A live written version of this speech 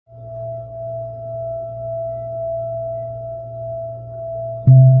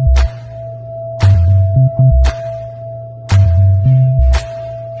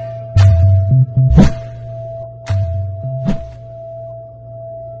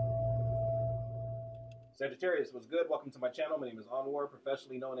Sagittarius, what's good? Welcome to my channel. My name is Anwar,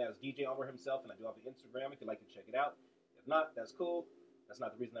 professionally known as DJ Anwar himself, and I do have an Instagram if you'd like to check it out. If not, that's cool. That's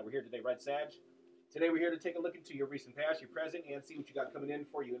not the reason that we're here today, right, Sag? Today we're here to take a look into your recent past, your present, and see what you got coming in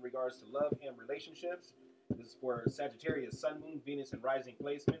for you in regards to love and relationships. This is for Sagittarius, Sun, Moon, Venus, and Rising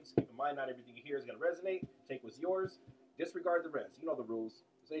placements. Keep in mind, not everything you hear is going to resonate. Take what's yours. Disregard the rest. You know the rules.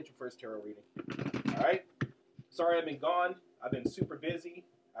 This ain't your first tarot reading. All right? Sorry I've been gone. I've been super busy.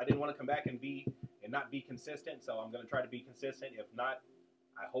 I didn't want to come back and not be consistent, so I'm going to try to be consistent. If not,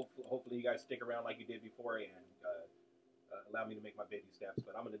 hopefully you guys stick around like you did before and allow me to make my baby steps.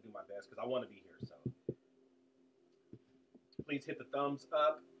 But I'm going to do my best because I want to be here. So please hit the thumbs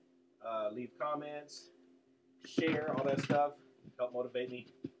up, leave comments, share, all that stuff. Help motivate me.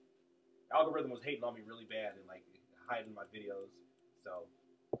 The algorithm was hating on me really bad and like hiding my videos, so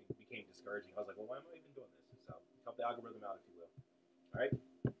it became discouraging. I was like, well, why am I even doing this? So help the algorithm out, if you will. All right.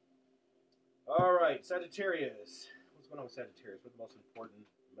 All right, Sagittarius. What's going on with Sagittarius? What are the most important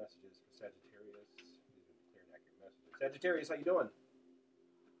messages for Sagittarius? These are clear and accurate messages. Sagittarius, how you doing?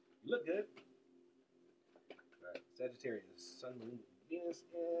 You look good. All right, Sagittarius, Sun, Moon, Venus,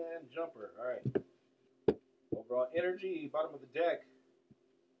 and Jumper. All right. Overall energy, bottom of the deck.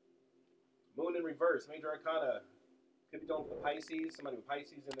 Moon in reverse, Major Arcana. Could be dealing with the Pisces, somebody with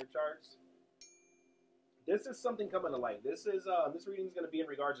Pisces in their charts. This is something coming to light. This reading is going to be in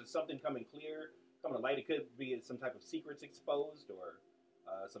regards to something coming clear, coming to light. It could be some type of secrets exposed or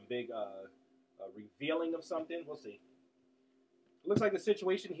some big revealing of something. We'll see. It looks like the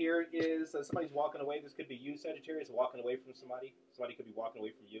situation here is somebody's walking away. This could be you, Sagittarius, walking away from somebody. Somebody could be walking away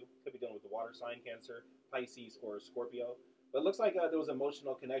from you. Could be dealing with the water sign, Cancer, Pisces, or Scorpio. But it looks like there was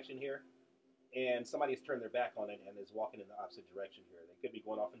emotional connection here, and somebody's turned their back on it and is walking in the opposite direction here. They could be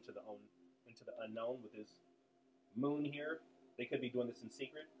going off into the unknown with this moon here. They could be doing this in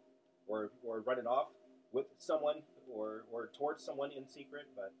secret or running off with someone or towards someone in secret.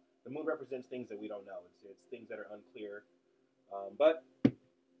 But the moon represents things that we don't know. It's things that are unclear. But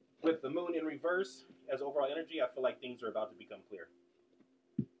with the moon in reverse as overall energy, I feel like things are about to become clear.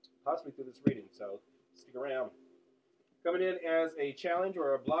 Possibly through this reading, so stick around. Coming in as a challenge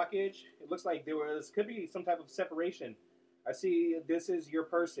or a blockage, it looks like could be some type of separation. I see this is your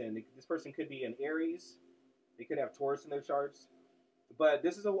person. This person could be an Aries. They could have Taurus in their charts. But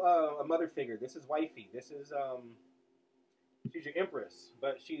this is a mother figure. This is wifey. This is, she's your empress,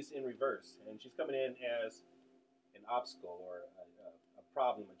 but she's in reverse. And she's coming in as an obstacle or a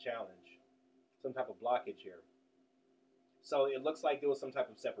problem, a challenge, some type of blockage here. So it looks like there was some type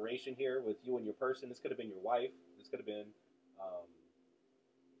of separation here with you and your person. This could have been your wife. This could have been,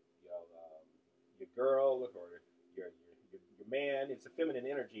 your girl or your man. It's a feminine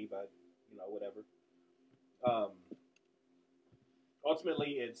energy, but whatever.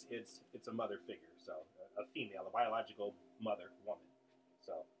 Ultimately, it's a mother figure, so a female, a biological mother, woman.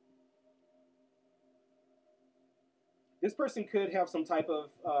 So this person could have some type of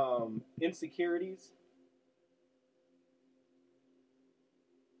insecurities.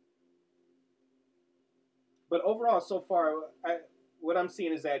 But overall, so far, what I'm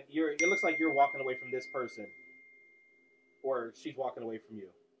seeing is that it looks like you're walking away from this person, or she's walking away from you.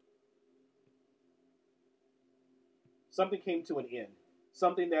 Something came to an end.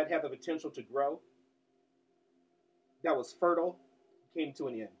 Something that had the potential to grow, that was fertile, came to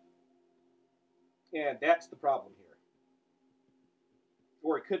an end. And that's the problem here.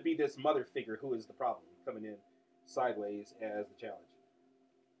 Or it could be this mother figure who is the problem, coming in sideways as the challenge.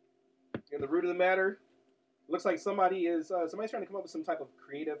 In the root of the matter, looks like somebody's trying to come up with some type of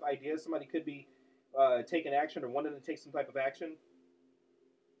creative idea. Somebody could be taking action or wanting to take some type of action.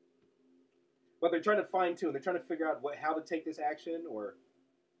 But they're trying to fine tune. They're trying to figure out how to take this action. Or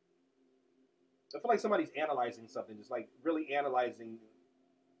I feel like somebody's analyzing something, just like really analyzing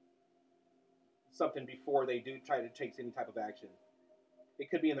something before they do try to take any type of action. It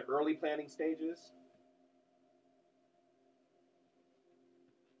could be in the early planning stages.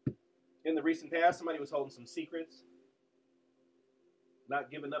 In the recent past, somebody was holding some secrets.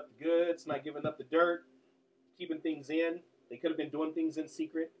 Not giving up the goods, not giving up the dirt, keeping things in. They could have been doing things in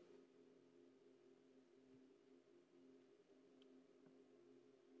secret.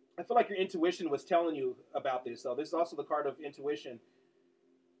 I feel like your intuition was telling you about this. So this is also the card of intuition.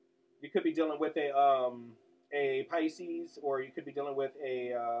 You could be dealing with a Pisces, or you could be dealing with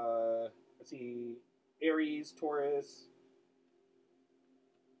a Aries, Taurus.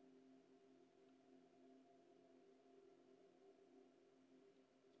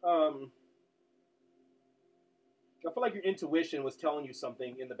 I feel like your intuition was telling you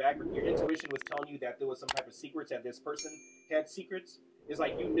something in the background. Your intuition was telling you that there was some type of secrets, that this person had secrets. It's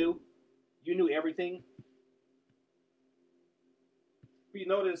like you knew everything, But you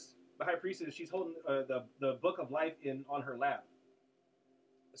notice the high priestess, she's holding the book of life in on her lap.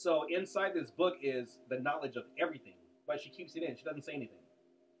 So inside this book is the knowledge of everything, but she keeps it in. She doesn't say anything.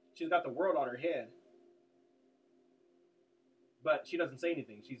 She's got the world on her head, but she doesn't say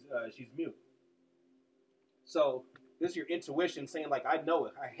anything. She's mute. So this is your intuition saying, like, I know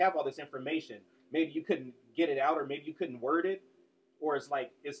it. I have all this information. Maybe you couldn't get it out, or maybe you couldn't word it, or it's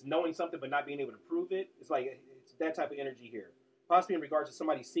like it's knowing something but not being able to prove it. It's like it's that type of energy here. Possibly in regards to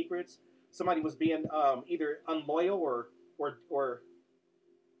somebody's secrets. Somebody was being either unloyal or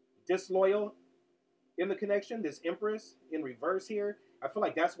disloyal in the connection. This Empress in reverse here. I feel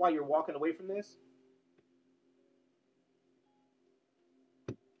like that's why you're walking away from this.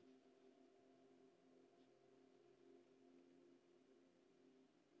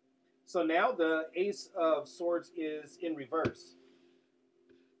 So now the Ace of Swords is in reverse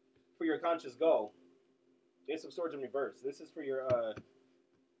for your conscious goal. Ace of Swords in reverse. This is for your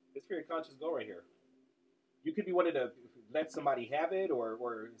conscious goal right here. You could be wanting to let somebody have it,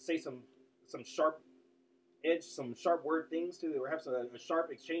 or say some sharp edge, some sharp word things to, or have a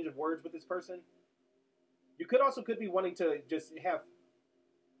sharp exchange of words with this person. You could be wanting to just have,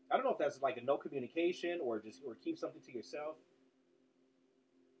 I don't know if that's like a no communication or keep something to yourself.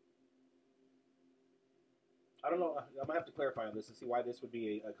 I don't know. I'm gonna have to clarify on this and see why this would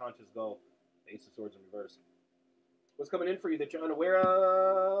be a conscious goal. Ace of Swords in reverse. What's coming in for you that you're unaware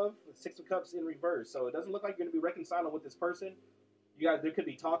of? Six of Cups in reverse. So it doesn't look like you're going to be reconciling with this person. There could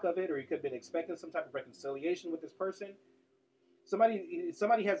be talk of it, or you could have been expecting some type of reconciliation with this person.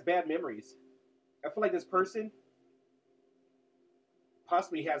 Somebody has bad memories. I feel like this person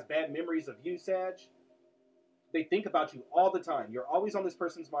possibly has bad memories of you, Sag. They think about you all the time. You're always on this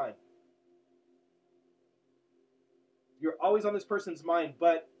person's mind. You're always on this person's mind,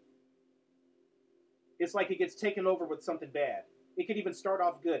 but it's like it gets taken over with something bad. It could even start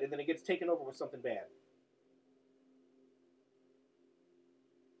off good, and then it gets taken over with something bad.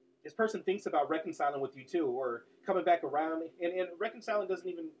 This person thinks about reconciling with you too, or coming back around. And reconciling doesn't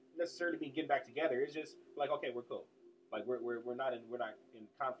even necessarily mean getting back together. It's just like, okay, we're cool. Like we're not in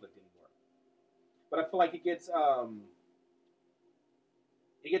conflict anymore. But I feel like it gets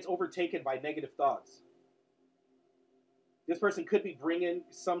overtaken by negative thoughts. This person could be bringing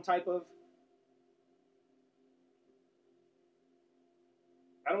some type of,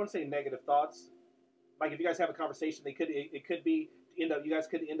 I don't want to say negative thoughts. Like if you guys have a conversation, you guys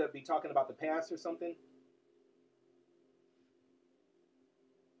could end up be talking about the past or something.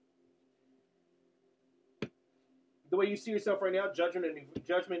 The way you see yourself right now, judgment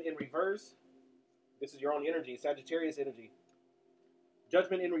in reverse. This is your own energy, Sagittarius energy.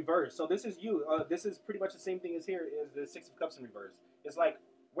 Judgment in reverse. So this is you. This is pretty much the same thing as here is the Six of Cups in reverse. It's like,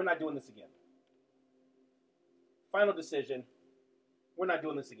 we're not doing this again. Final decision. We're not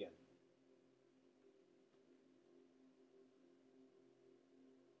doing this again.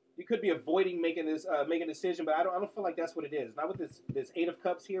 You could be avoiding making a decision, but I don't feel like that's what it is. Not with this Eight of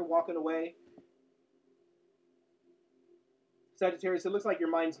Cups here, walking away. Sagittarius, it looks like your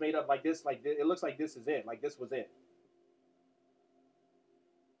mind's made up like this. Like it looks like this is it. Like this was it.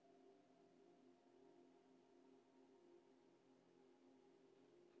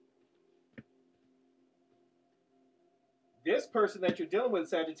 This person that you're dealing with,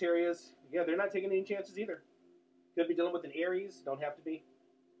 Sagittarius, yeah, they're not taking any chances either. Could be dealing with an Aries. Don't have to be.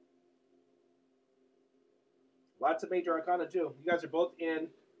 Lots of major arcana too. You guys are both in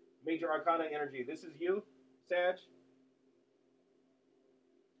major arcana energy. This is you, Sag.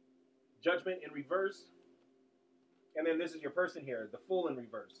 Judgment in reverse. And then this is your person here, the Fool in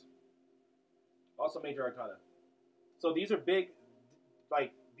reverse. Also major arcana. So these are big,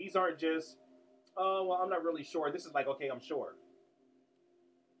 like, these aren't just, oh, well, I'm not really sure. This is like, okay, I'm sure.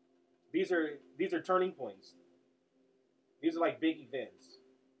 These are turning points. These are like big events.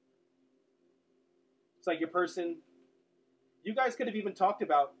 It's like your person, you guys could have even talked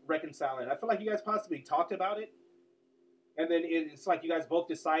about reconciling. I feel like you guys possibly talked about it. And then it's like you guys both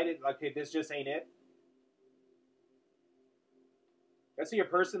decided, like, okay, this just ain't it. I see your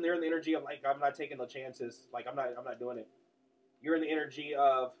person, they're in the energy of like, I'm not taking no chances. Like, I'm not doing it. You're in the energy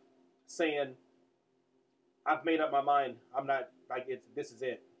of saying, I've made up my mind. I'm not, like, this is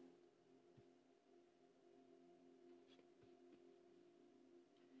it.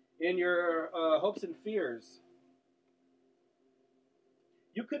 In your hopes and fears,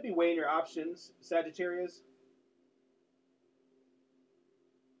 you could be weighing your options, Sagittarius.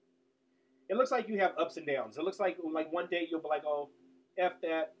 It looks like you have ups and downs. It looks like one day you'll be like, oh, F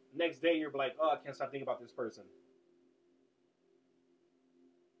that. Next day you'll be like, oh, I can't stop thinking about this person.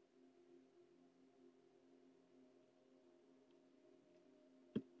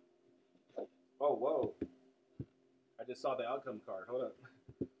 whoa. I just saw the outcome card. Hold up.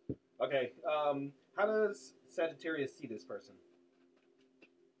 Okay. How does Sagittarius see this person?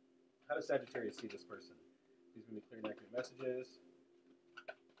 How does Sagittarius see this person? Please give me clear and accurate messages.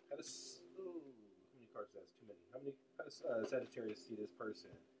 How does... Ooh, how many cards? That's too many. How does Sagittarius see this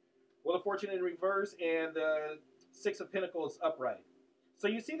person? Wheel of Fortune in reverse and the Six of Pentacles upright. So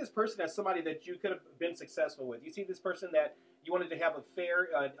you see this person as somebody that you could have been successful with. You see this person that you wanted to have a fair,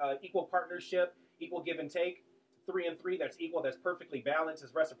 equal partnership, equal give and take. 3 and 3, that's equal, that's perfectly balanced,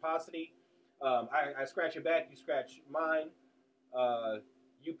 it's reciprocity. I scratch your back, you scratch mine.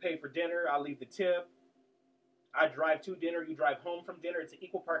 You pay for dinner, I'll leave the tip. I drive to dinner, you drive home from dinner. It's an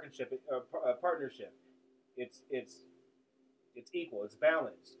equal partnership. It's equal, it's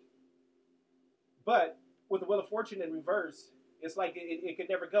balanced. But with the Wheel of Fortune in reverse, it's like it could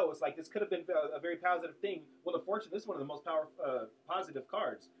never go. It's like this could have been a very positive thing. Wheel of Fortune, this is one of the most positive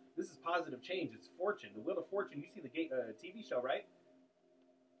cards. This is positive change. It's fortune. The Wheel of Fortune, you see the TV show, right?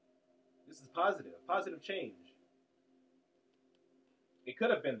 This is positive. Positive change. It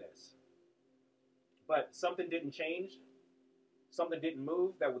could have been this. But something didn't change. Something didn't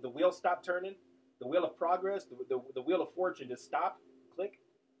move. That the wheel stopped turning. The wheel of progress, the Wheel of Fortune just stopped. Click.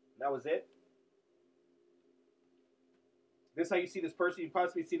 And that was it. This is how you see this person. You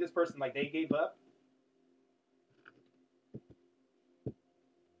possibly see this person like they gave up.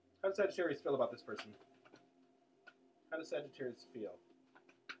 How does Sagittarius feel about this person? How does Sagittarius feel?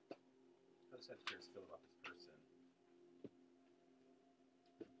 How does Sagittarius feel about this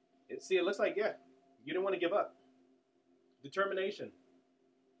person? See, it looks like, yeah, you didn't want to give up. Determination.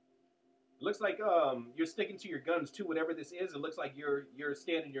 It looks like you're sticking to your guns too, whatever this is. It looks like you're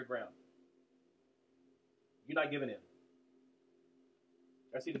standing your ground. You're not giving in.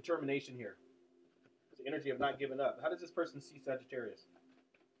 I see determination here. It's the energy of not giving up. How does this person see Sagittarius?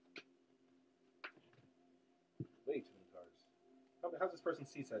 Way too many cards. How does this person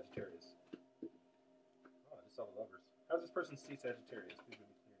see Sagittarius? Oh, I just saw the Lovers. How does this person see Sagittarius? Please give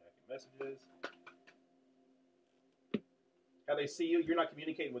me clear and accurate messages. How they see you, you're not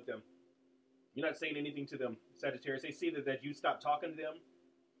communicating with them. You're not saying anything to them, Sagittarius. They see that you stopped talking to them.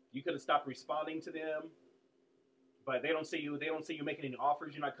 You could have stopped responding to them. But they don't see you. They don't see you making any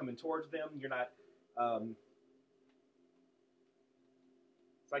offers. You're not coming towards them. You're not.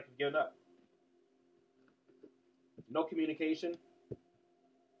 It's like you've given up. No communication.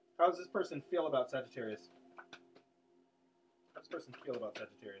 How does this person feel about Sagittarius? How does this person feel about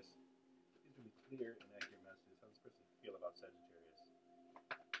Sagittarius? These will be clear and accurate messages. How does this person feel about Sagittarius?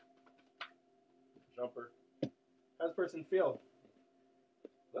 Jumper. How does this person feel?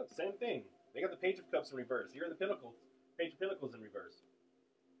 Look, same thing. They got the Page of Cups in reverse. You're in the Pentacles. Page of Pentacles in reverse.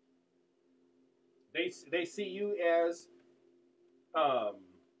 They see you as,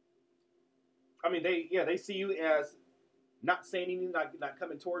 they see you as not saying anything, not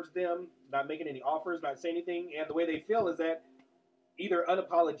coming towards them, not making any offers, not saying anything. And the way they feel is that either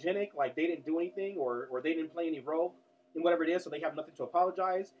unapologetic, like they didn't do anything, or they didn't play any role in whatever it is, so they have nothing to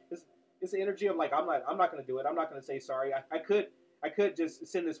apologize. It's the energy of like I'm not going to do it. I'm not going to say sorry. I could just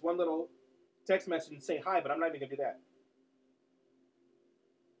send this one little text message and say hi, but I'm not even going to do that.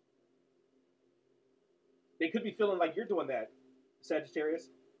 They could be feeling like you're doing that,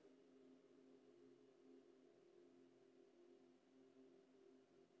 Sagittarius.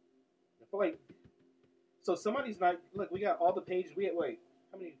 I feel like, so somebody's not, look, we got all the pages, wait,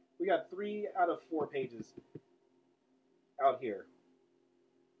 how many, we got 3 out of 4 pages out here.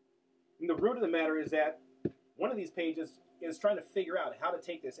 And the root of the matter is that one of these pages is trying to figure out how to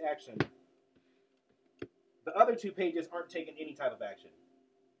take this action. The other 2 pages aren't taking any type of action.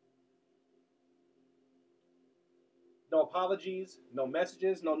 No apologies, no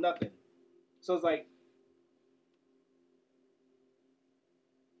messages, no nothing. So it's like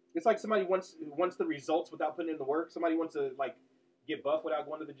somebody wants the results without putting in the work. Somebody wants to like get buff without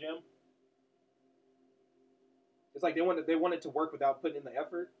going to the gym. It's like they want it to work without putting in the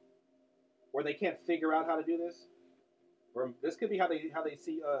effort, or they can't figure out how to do this. Or this could be how they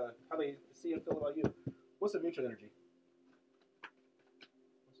see and feel about you. What's the mutual energy?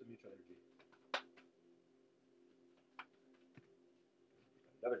 What's the mutual energy?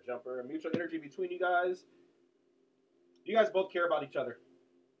 Another jumper. A mutual energy between you guys. You guys both care about each other.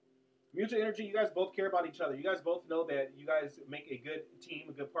 Mutual energy, you guys both care about each other. You guys both know that you guys make a good team,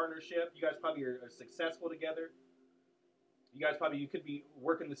 a good partnership. You guys probably are successful together. You guys you could be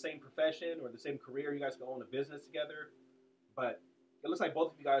working the same profession or the same career. You guys could own a business together. But it looks like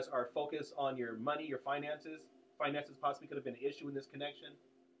both of you guys are focused on your money, your finances. Finances possibly could have been an issue in this connection.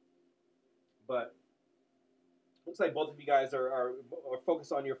 But Looks like both of you guys are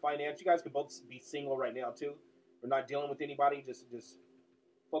focused on your finance. You guys could both be single right now too, or not dealing with anybody. Just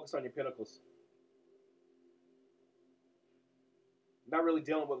focus on your pinnacles. Not really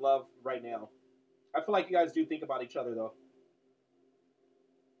dealing with love right now. I feel like you guys do think about each other though.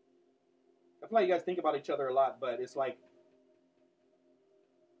 I feel like you guys think about each other a lot, but it's like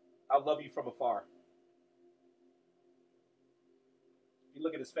I love you from afar. You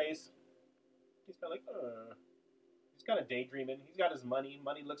look at his face. He's kind of like, he's kind of daydreaming. He's got his money.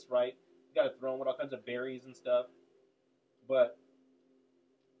 Money looks right. He's got a throne with all kinds of berries and stuff. But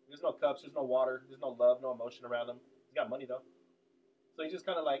there's no cups. There's no water. There's no love. No emotion around him. He's got money though. So he's just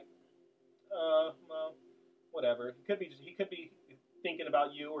kind of like, well, whatever. He could be thinking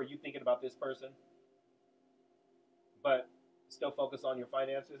about you, or you thinking about this person. But still focus on your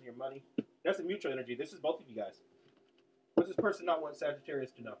finances, your money. That's a mutual energy. This is both of you guys. What does this person not want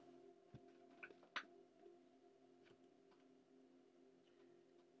Sagittarius to know?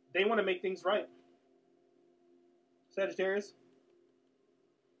 They want to make things right. Sagittarius.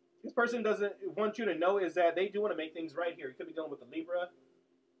 This person doesn't want you to know is that they do want to make things right here. You could be dealing with the Libra.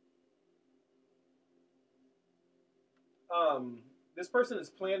 This person is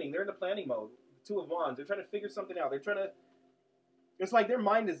planning. They're in the planning mode. Two of Wands. They're trying to figure something out. They're trying to. It's like their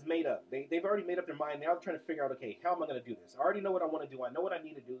mind is made up. They've already made up their mind. Now they're trying to figure out, okay, how am I going to do this? I already know what I want to do. I know what I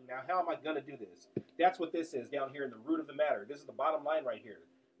need to do. Now, how am I going to do this? That's what this is down here in the root of the matter. This is the bottom line right here.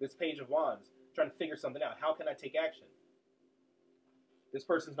 This Page of Wands. Trying to figure something out. How can I take action? This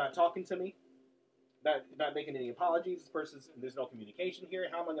person's not talking to me. Not making any apologies. There's no communication here.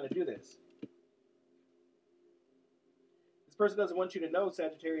 How am I going to do this? This person doesn't want you to know,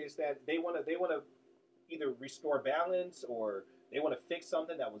 Sagittarius, that they want to either restore balance, or they want to fix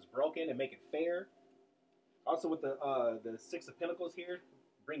something that was broken and make it fair. Also with the Six of Pentacles here,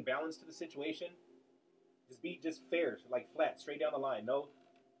 bring balance to the situation. Just be fair, like flat, straight down the line. No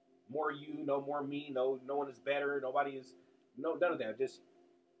more you, no more me. No one is better. Nobody is none of that. Just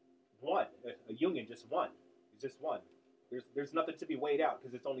one. A union, just one. It's just one. There's nothing to be weighed out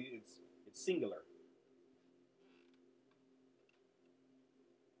because it's singular.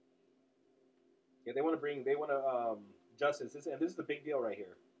 Yeah, they want to justice. And this is the big deal right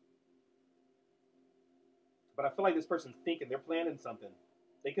here. But I feel like this person's thinking, they're planning something.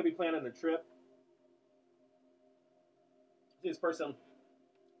 They could be planning a trip. This person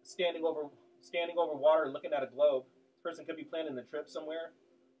standing over water, looking at a globe. This person could be planning a trip somewhere,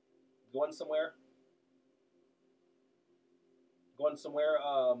 going somewhere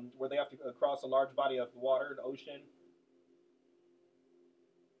where they have to cross a large body of water, the ocean.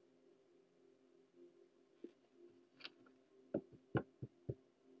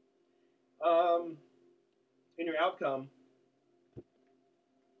 In your outcome,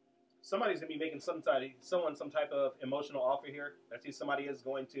 somebody's going to be making some type of emotional offer here. I see somebody is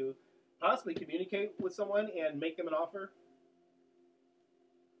going to possibly communicate with someone and make them an offer.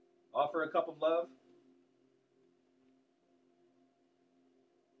 Offer a cup of love.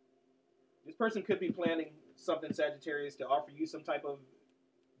 This person could be planning something, Sagittarius, to offer you some type of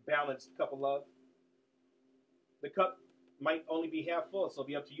balanced cup of love. The cup might only be half full, so it'll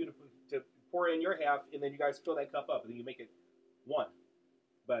be up to you to pour in your half, and then you guys fill that cup up, and then you make it one.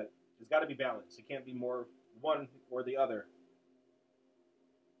 But it's got to be balanced. It can't be more one or the other.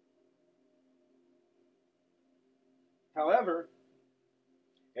 However,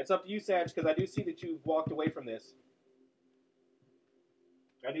 it's up to you, Sag, because I do see that you've walked away from this.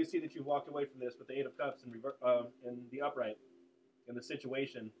 I do see that you've walked away from this with the Eight of Cups in the upright in the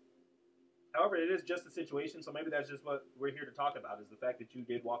situation. However, it is just a situation, so maybe that's just what we're here to talk about, is the fact that you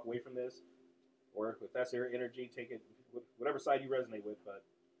did walk away from this. Or if that's your energy, take it whatever side you resonate with. But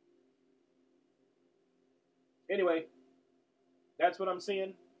anyway, that's what I'm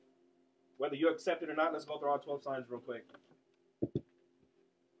seeing. Whether you accept it or not, let's go through all 12 signs real quick.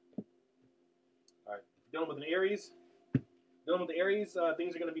 All right, dealing with an Aries. Dealing with the Aries,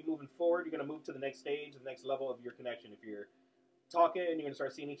 things are going to be moving forward. You're going to move to the next stage, the next level of your connection. If you're talking, you're going to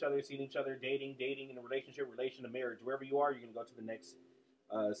start seeing each other, dating in a relationship, relation to marriage. Wherever you are, you're going to go to the next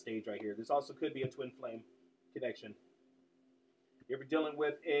stage right here. This also could be a twin flame connection. If you're dealing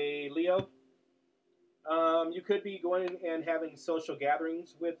with a Leo, you could be going and having social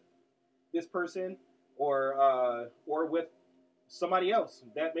gatherings with this person, or with somebody else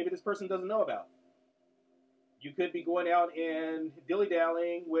that maybe this person doesn't know about. You could be going out and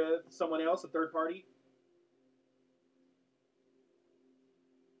dilly-dallying with someone else, a third party.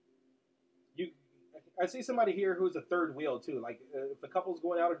 I see somebody here who's a third wheel too. Like if the couple's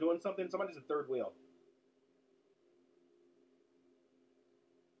going out or doing something, somebody's a third wheel.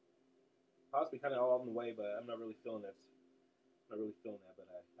 Possibly kind of all in the way, but I'm not really feeling that. I'm not really feeling that, but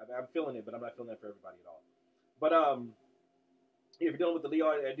I'm feeling it, but I'm not feeling that for everybody at all. But if you're dealing with the Leo,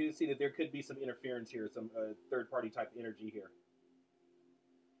 I do see that there could be some interference here, some third party type energy here.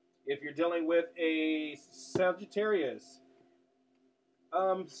 If you're dealing with a Sagittarius,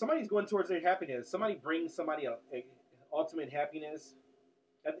 somebody's going towards their happiness. Somebody brings somebody a ultimate happiness.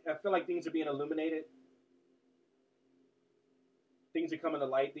 I feel like things are being illuminated. Things are coming to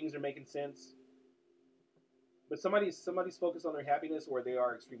light. Things are making sense. But somebody's focused on their happiness, or they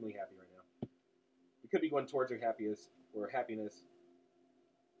are extremely happy right now. You could be going towards their happiest or happiness.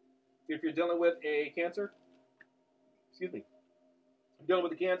 If you're dealing with a Cancer, excuse me, dealing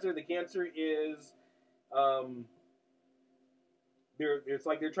with the Cancer is, it's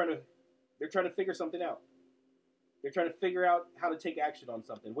like they're trying to figure something out. They're trying to figure out how to take action on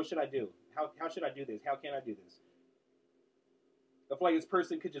something. What should I do? How should I do this? How can I do this? I feel like this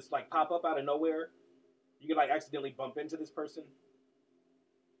person could just like pop up out of nowhere. You could like accidentally bump into this person,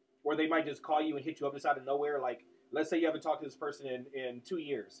 or they might just call you and hit you up just out of nowhere. Like, let's say you haven't talked to this person in 2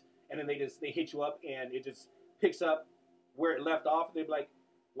 years, and then they hit you up and it just picks up where it left off. They'd be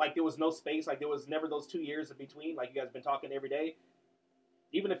like there was no space, like there was never those 2 years in between. Like you guys have been talking every day,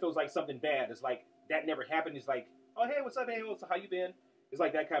 even if it was like something bad. It's like that never happened. It's like, oh hey, what's up? Hey, how you been? It's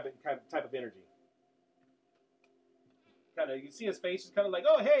like that type of energy. Kind of, you see his face, it's kind of like,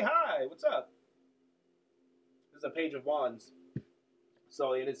 oh hey, hi, what's up? This is a Page of Wands,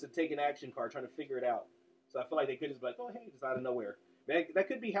 so it's a take an action card, trying to figure it out. So I feel like they could just be like, oh hey, just out of nowhere. That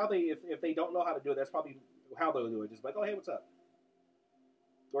could be how they, if they don't know how to do it, that's probably how they'll do it. Just like, oh hey, what's up?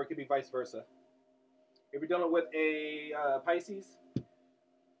 Or it could be vice versa. If you're dealing with a Pisces,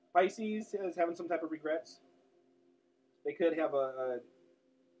 Pisces is having some type of regrets. They could have a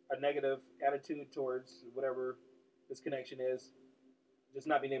negative attitude towards whatever this connection is, just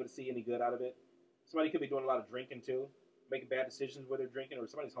not being able to see any good out of it. Somebody could be doing a lot of drinking too, making bad decisions where they're drinking, or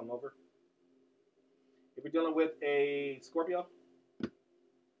somebody's hungover. If you're dealing with a Scorpio,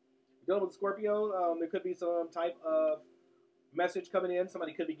 there could be some type of message coming in.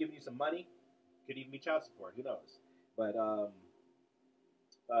 Somebody could be giving you some money. Could even be child support. Who knows? But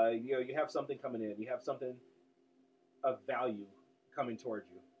you have something coming in. You have something of value coming towards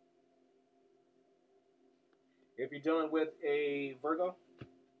you. If you're dealing with a Virgo,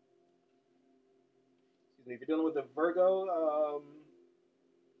 if you're dealing with a Virgo,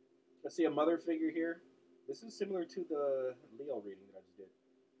 let's see a mother figure here. This is similar to the Leo reading that I just did.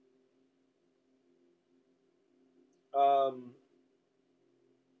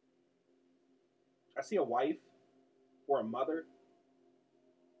 I see a wife or a mother.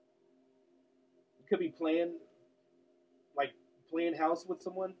 You could be playing house with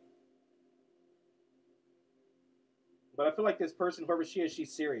someone. But I feel like this person, whoever she is,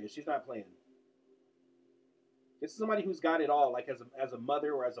 she's serious. She's not playing. This is somebody who's got it all, like as a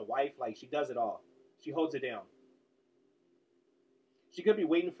mother or as a wife, like she does it all. She holds it down. She could be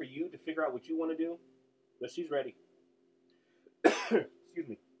waiting for you to figure out what you want to do, but she's ready. Excuse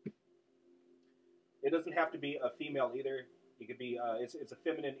me. It doesn't have to be a female either. It could be, it's a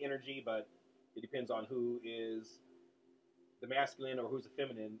feminine energy, but it depends on who is the masculine or who's the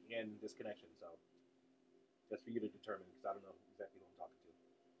feminine in this connection. So that's for you to determine, because I don't know exactly who I'm talking to.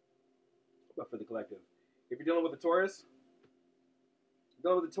 But for the collective. If you're dealing with a Taurus,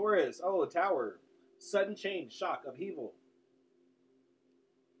 oh, a Tower. Sudden change, shock, upheaval,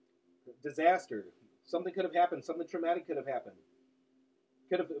 disaster. Something could have happened. Something traumatic could have happened.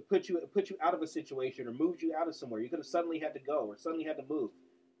 Could have put you out of a situation or moved you out of somewhere. You could have suddenly had to go or suddenly had to move.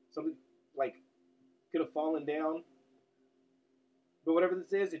 Something like could have fallen down. But whatever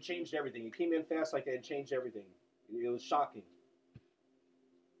this is, it changed everything. It came in fast like that and changed everything. It was shocking.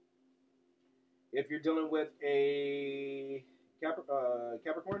 If you're dealing with a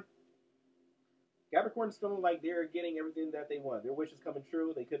Capricorn, Capricorn's feeling like they're getting everything that they want. Their wish is coming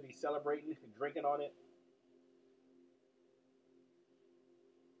true. They could be celebrating and drinking on it.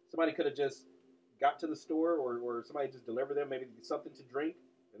 Somebody could have just got to the store or somebody just delivered them maybe something to drink,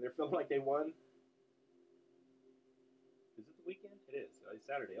 and they're feeling like they won. Is it the weekend? It is. It's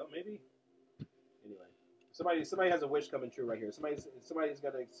Saturday. Oh, maybe. Anyway, somebody has a wish coming true right here. Somebody's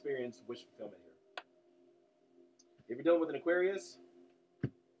got to experience wish fulfillment here. If you're dealing with an Aquarius,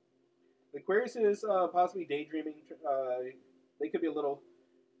 the Aquarius is possibly daydreaming. They could be a little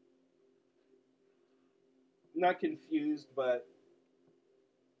not confused, but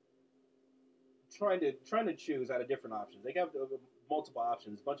trying to choose out of different options. They have multiple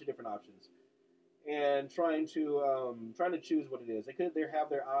options, a bunch of different options, and trying to choose what it is. They have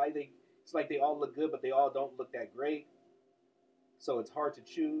their eye. It's like they all look good, but they all don't look that great. So it's hard to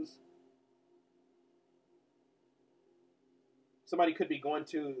choose. Somebody could be going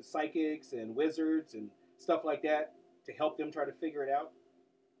to psychics and wizards and stuff like that to help them try to figure it out.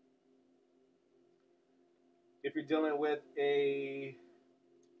 If you're dealing with a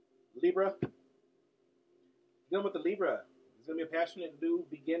Libra, dealing with the Libra, it's going to be a passionate new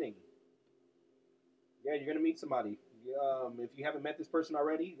beginning. Yeah, you're going to meet somebody. If you haven't met this person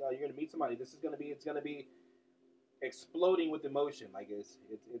already, you're going to meet somebody. This is going to be, it's going to be exploding with emotion. Like it's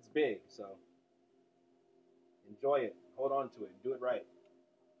big. So enjoy it. Hold on to it. Do it right.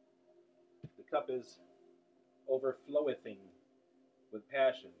 The cup is overflowing with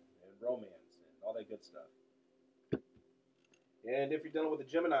passion and romance and all that good stuff. And if you're dealing with a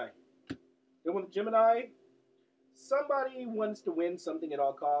Gemini, somebody wants to win something at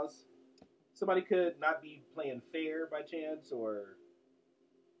all costs. Somebody could not be playing fair by chance or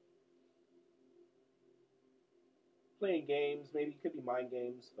playing games. Maybe it could be mind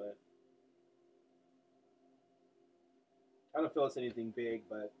games, but I don't feel it's anything big,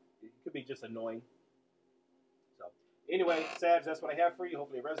 but it could be just annoying. So anyway, Sag, that's what I have for you.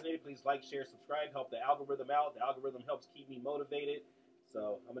 Hopefully it resonated. Please like, share, subscribe. Help the algorithm out. The algorithm helps keep me motivated.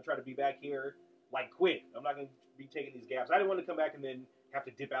 So I'm going to try to be back here like quick. I'm not going to be taking these gaps. I didn't want to come back and then have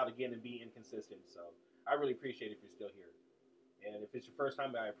to dip out again and be inconsistent. So I really appreciate it if you're still here. And if it's your first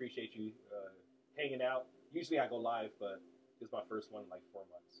time, I appreciate you hanging out. Usually I go live, but this is my first one in like 4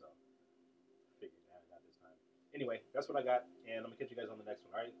 months. So figured that out this time. Anyway, that's what I got, and I'm gonna catch you guys on the next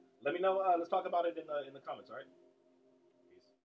one. All right. Let me know. Let's talk about it in the comments. All right.